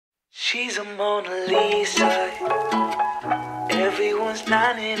She's a Mona Lisa. Everyone's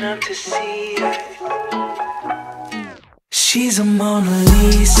lining up to see her. She's a Mona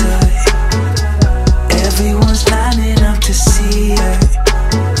Lisa. Everyone's lining up to see her.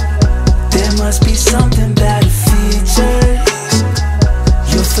 There must be something about her features.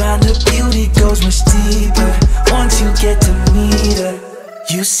 You'll find her beauty goes much deeper once you get to meet her.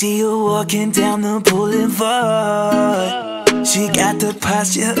 You see her walking down the boulevard. She got the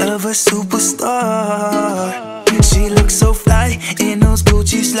posture of a superstar. She looks so fly in those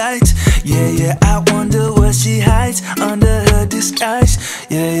Gucci slides. Yeah, yeah, I wonder what she hides under her disguise.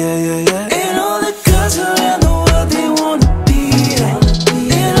 Yeah, yeah, yeah, yeah. And all the girls around the world, they wanna be her.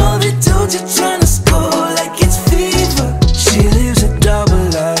 And all the dudes are trying to score like it's fever. She lives a double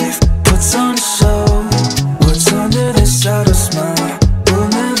life, puts on a show. What's under the subtle smile, we'll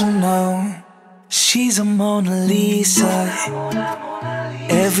never know. She's a Mona Lisa.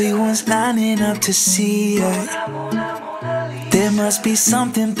 Everyone's lining up to see her. There must be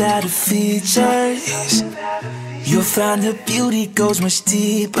something about her features. You'll find her beauty goes much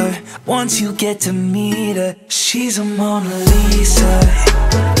deeper once you get to meet her. She's a Mona Lisa.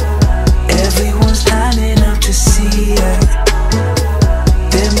 Everyone's lining up to see her.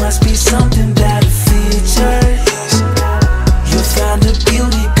 There must be something about her features. You'll find her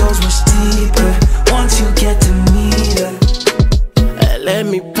beauty goes much deeper once you get to meet her. Let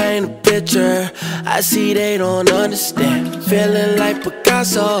me paint a picture. I see they don't understand. Feeling like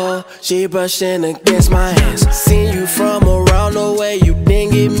Picasso, she brushing against my hands. Seen you from around the way, you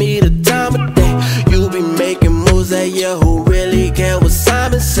didn't give me the time of day. You be making moves that year, who really care what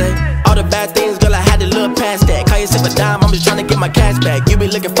Simon say? All the bad things, girl, I had to look past that. Call yourself a dime, I'm just trying to get my cash back. You be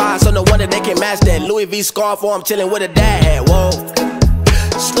looking fine, so no wonder they can't match that. Louis V scarf, or I'm chilling with a dad hat. Whoa,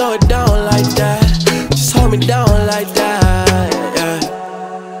 slow it down like that. Just hold me down like that.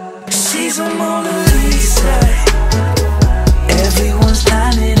 She's a Mona Lisa. Everyone's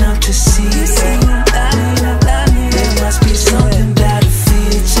lining up to see her. There must be something about her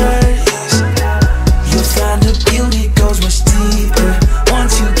features. You'll find her beauty goes much deeper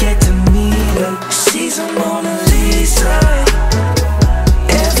once you get to meet her. She's a Mona Lisa.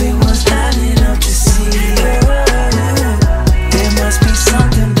 Everyone's lining up to see her. There must be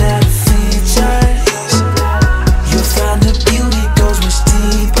something about her features. You'll find her beauty goes much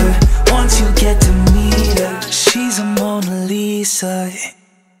deeper once you get to meet her. She's a Mona Lisa.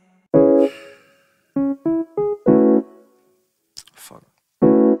 Fuck.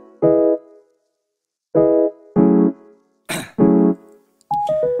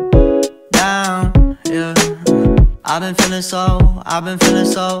 Down, yeah. I've been feeling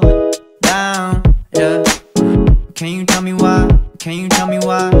so down, yeah. Can you tell me why? Can you tell me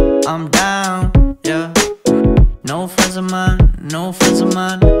why I'm down, yeah? No friends of mine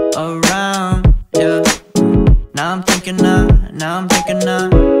around, yeah. Now I'm thinking I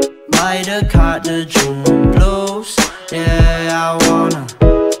might have caught the June blues. Yeah, I wanna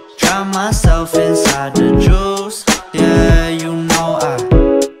drown myself inside the juice. Yeah, you know I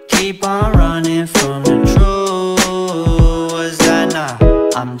keep on running from the truth. Was that not?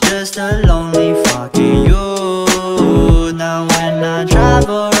 I'm just a lonely fucking youth. Now when I drive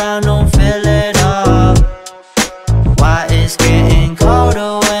around, don't feel it up. Why it's getting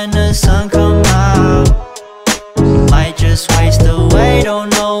colder when the sun come out? Might just waste away, don't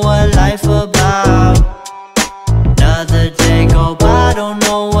know what life about. Another day go by, don't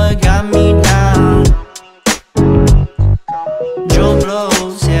know what got me down. June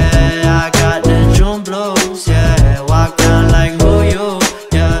blues, yeah, I got the June blues, yeah. Walk down like who you,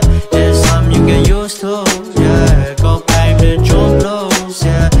 yeah. It's something you get used to, yeah. Go back to June blues,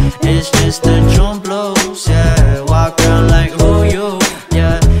 yeah. It's just the June blues, yeah. Walk around like who you,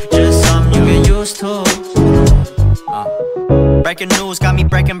 yeah. Just something you get used to. Breaking news got me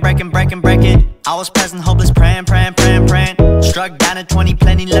breaking. I was present, hopeless, praying. Struck down at 20,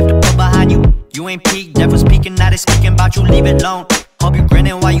 plenty left to put behind you. You ain't peaked, death was speaking, now they speaking about you, leave it alone. Hope you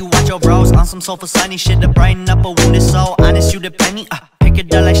grinning while you watch your bros on some soulful sunny shit to brighten up a wounded soul. Honest, you the penny, pick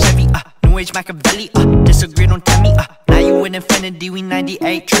it up like Chevy, New Age Machiavelli, disagree, don't tell me, now you with infinity, we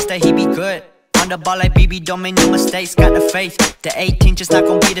 98, trust that he be good. On the ball like BB, don't make no mistakes, got the faith. The 18 just not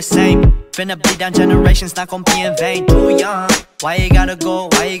gon' be the same. Finna bleed down generations, not gon' be in vain. Too young, why you gotta go,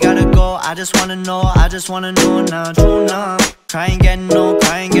 I just wanna know now, true now. Crying getting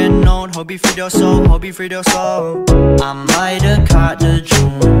old, hope you free your soul, I might have caught the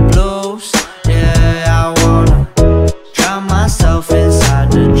June blues. Yeah, I wanna drown myself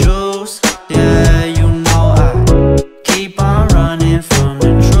inside the juice. Yeah, you know I keep on running from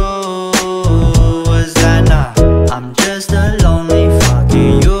the truth. Was that not? I'm just a lonely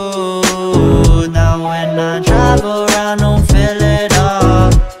fucking you.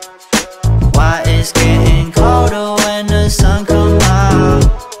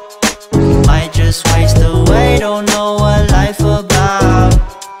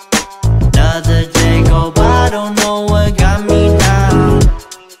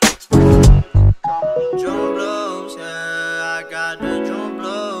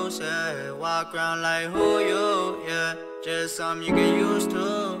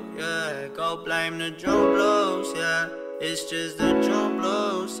 to, yeah. Go blame the June blues, yeah. It's just the June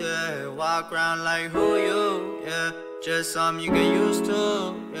blues, yeah. Walk around like who you, yeah. Just something you get used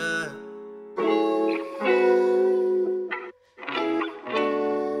to, yeah.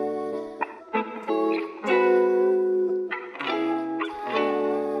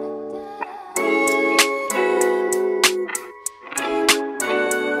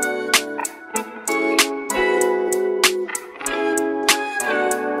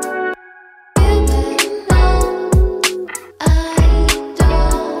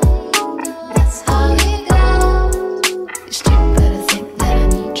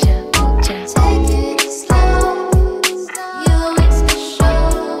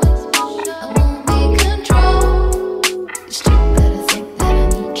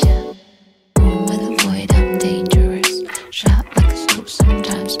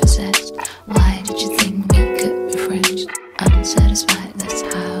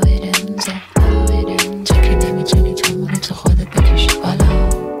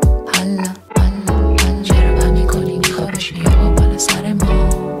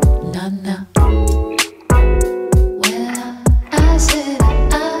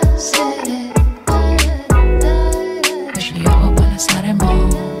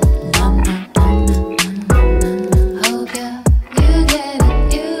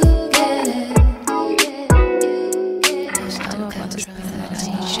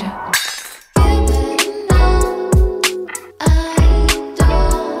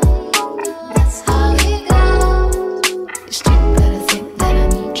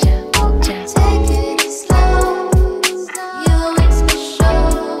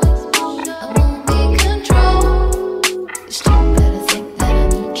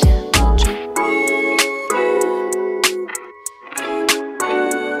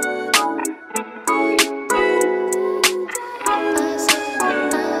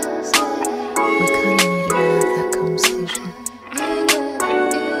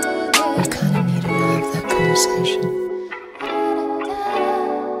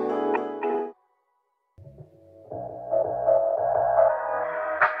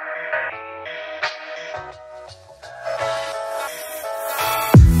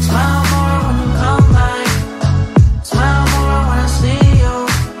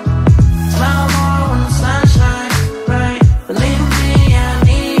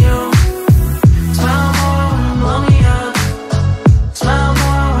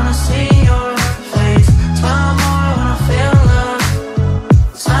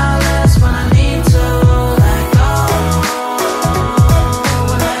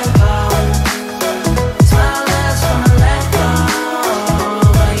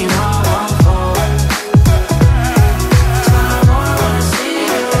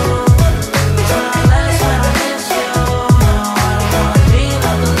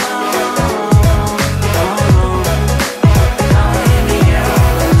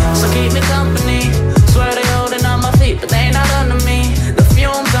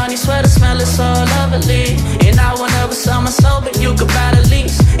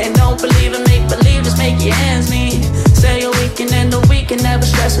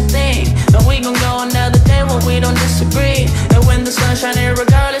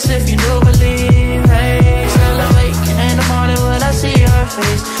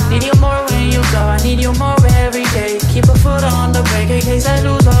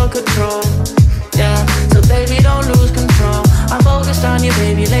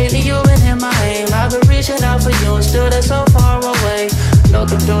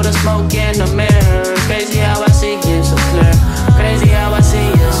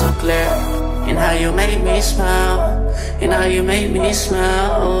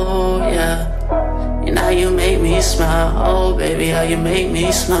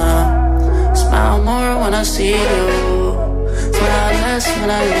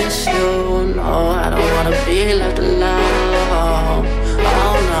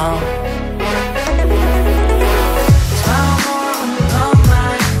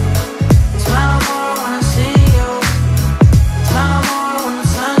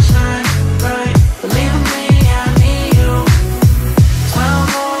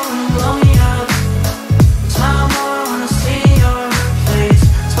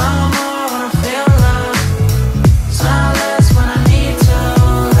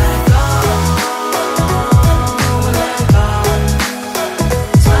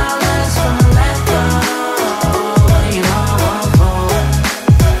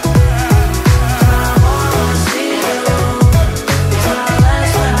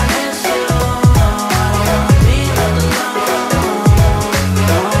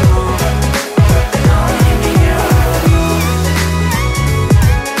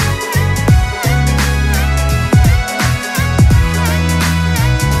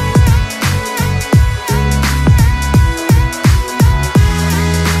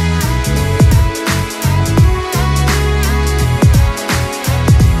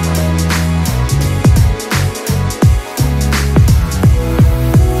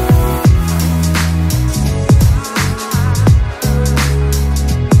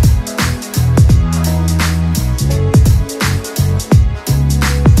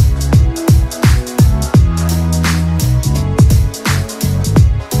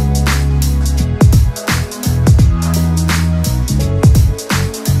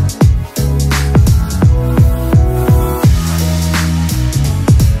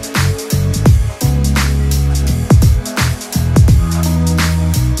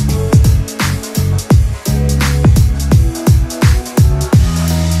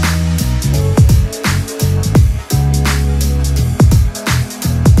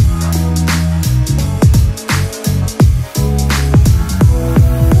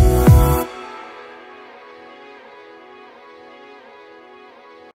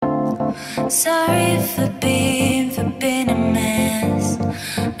 sorry for being a mess.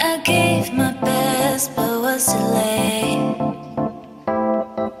 I gave my best, but was too late.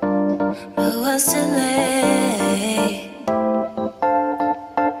 But was too late.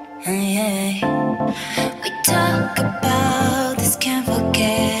 Yeah. We talk about this, can't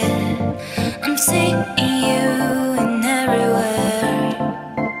forget. I'm seeing you in everywhere,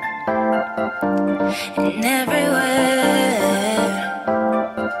 in everywhere.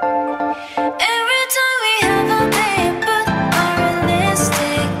 Every time we have a day, but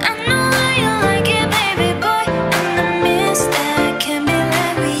unrealistic. I know how you like it, baby boy, and I miss that. Can't be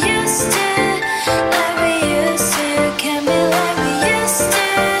like we used to, like we used to. Can't be like we used to,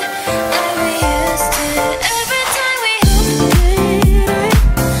 like we used to. Every time we have a day,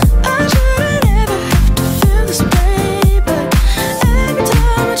 I shouldn't ever have to feel this way, but every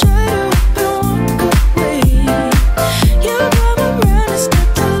time I try to walk away, you come around and start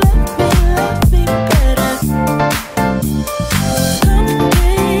to love me better.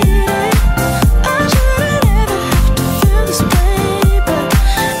 Complicated. I shouldn't ever have to feel this way, but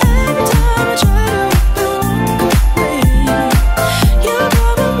every time I try to walk away, you come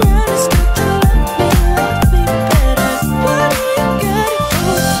around and start to love me better. What do you gotta do?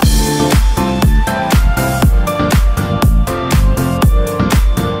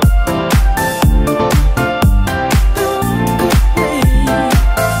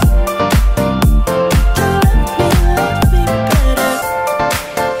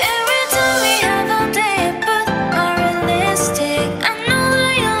 Every time we have all day, but unrealistic. I know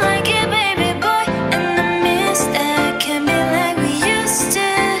that you like it, baby boy, and I miss that. Can't be like we used to,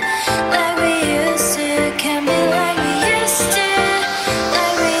 like we used to. Can't be like we used to,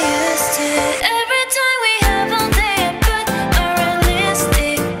 like we used to. Every time we have all day, but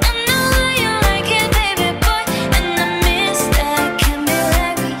unrealistic. I know that you like it, baby boy, and I miss that. Can't be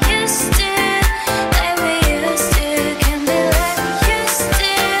like we used to, like we used to. Can't be like we used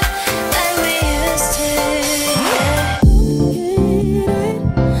to, like we used to.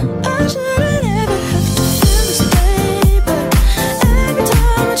 I shouldn't ever have to feel this way, but every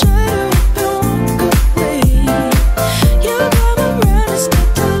time I try to walk away, you come around and start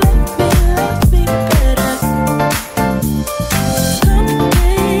to love me better.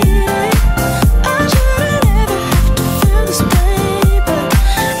 Complicated. I shouldn't ever have to feel this way, but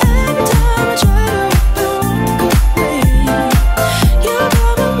every time I try to walk away, you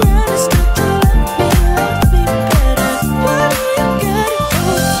come around and start to love me better. What do you gotta do?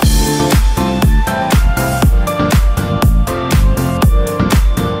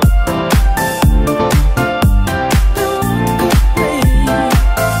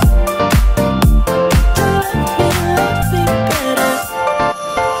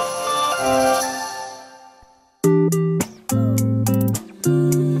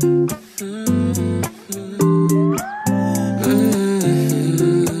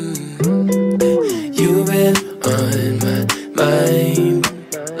 You've been on my mind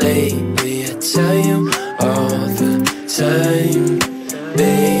lately, I tell you all the time.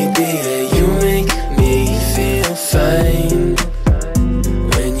 Baby, you make me feel fine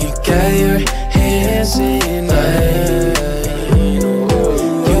when you got your hands in mine.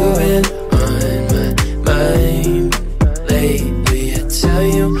 You've been on my mind lately, I tell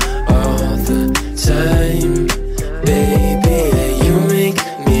you all the time. Baby, you make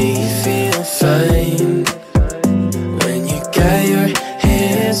me feel fine when you got your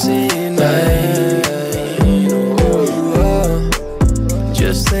hands in mine.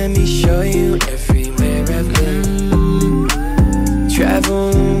 Just let me show you everywhere I've been.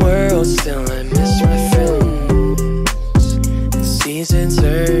 Travel the world, still I miss my friends. The season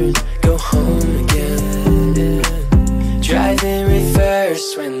turns, go home again. Drive in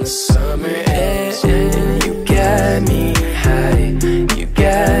reverse when the summer ends. You got me high, you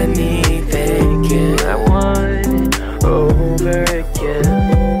got me thinking I want it over again.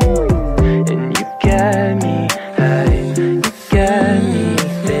 And you got me high, you got me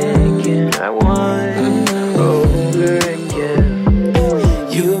thinking I want it over again.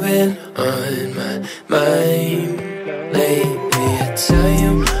 You've been on my mind lately, I tell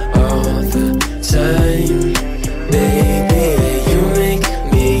you all the time. Baby, you make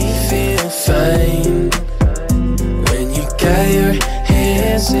me feel fine when you got your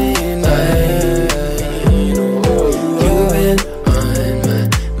hands in mine. You've been on my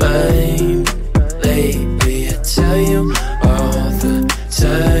mind lately, I tell you all the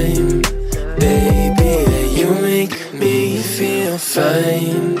time. Baby, you make me feel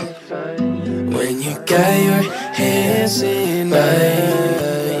fine when you got your hands in mine.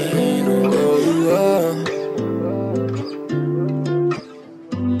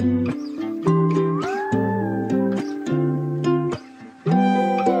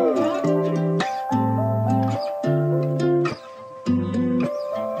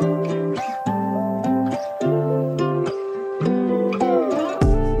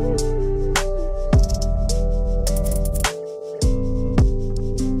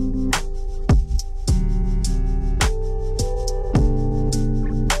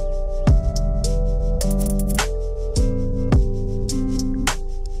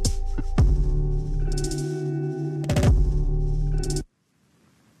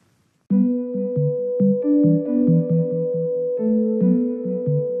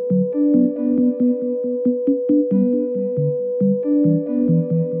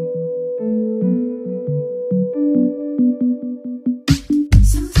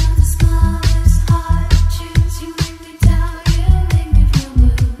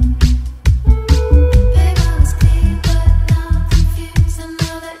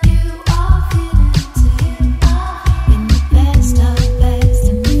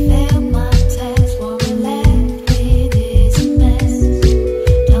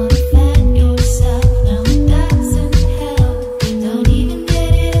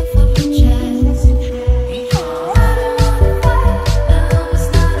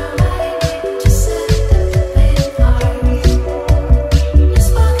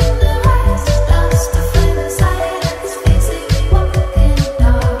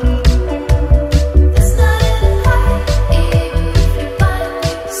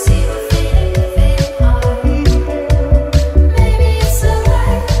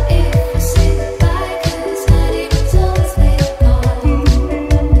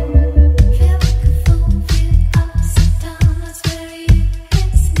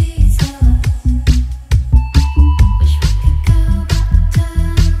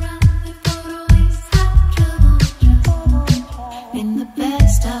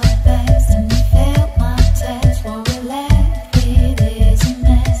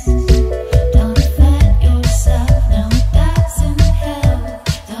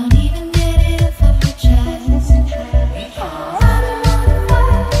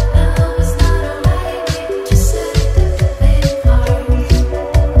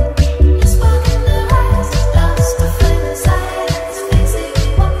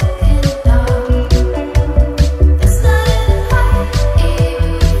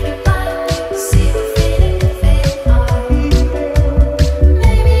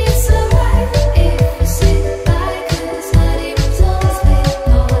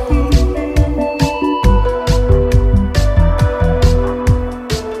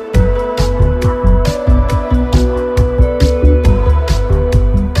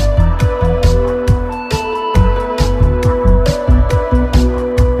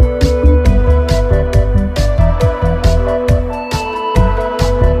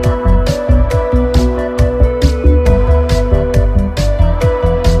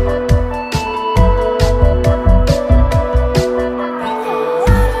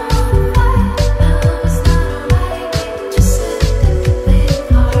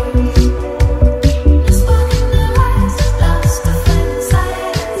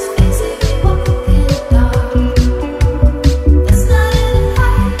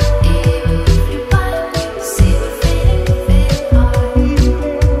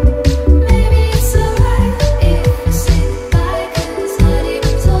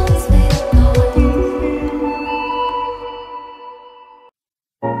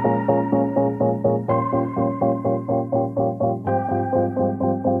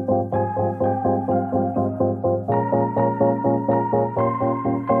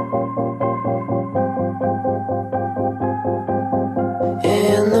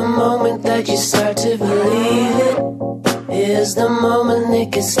 moment that you start to believe it. Here's the moment it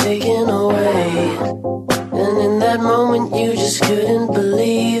gets taken away. And in that moment you just couldn't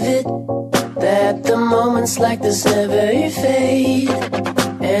believe it, that the moments like this never fade.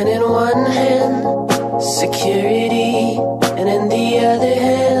 And in one hand, security, and in the other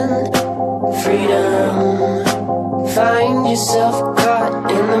hand, freedom. Find yourself caught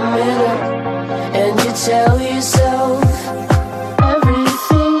in the middle, and you tell yourself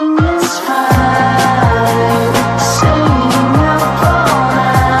everything is fine. Staying up all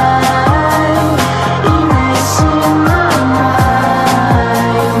night, erasing my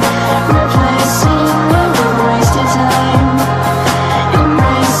mind, replacing every wasted time,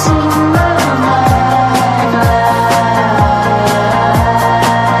 embracing my life.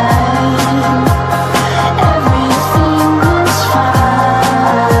 Everything is fine.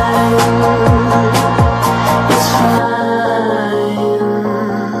 It's fine.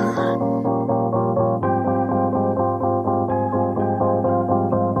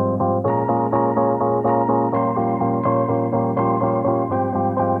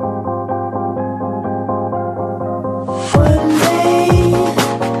 One day,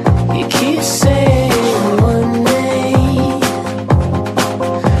 you keep saying one day,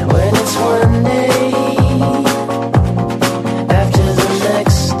 when it's one day after the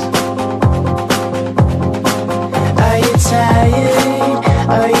next. Are you tired?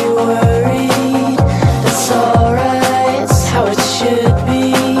 Are you worried? That's alright, it's how it should be.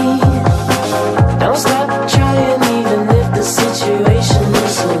 Don't stop trying even if the situation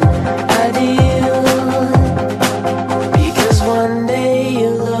isn't ideal, because one day you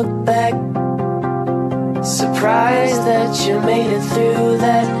look back, surprised that you made it through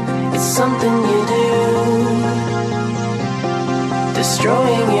that. It's something you do,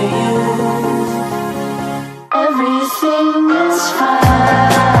 destroying your youth. Everything is fine.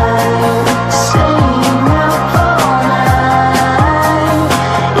 Staying up all night,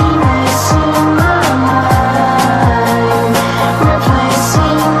 erasing my mind,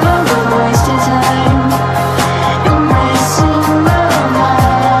 replacing every wasted time, embracing my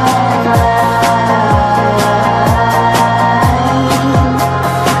life.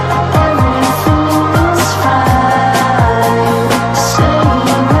 Everything is fine.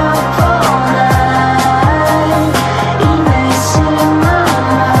 Staying up all night, erasing my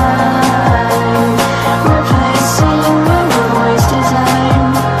mind, replacing every wasted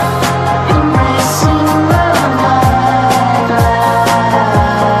time, embracing my life.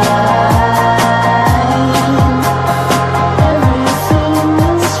 Everything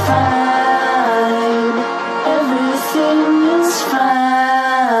is fine. Everything is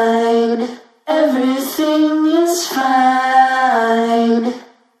fine. Everything is fine.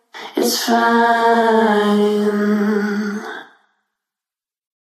 It's fine.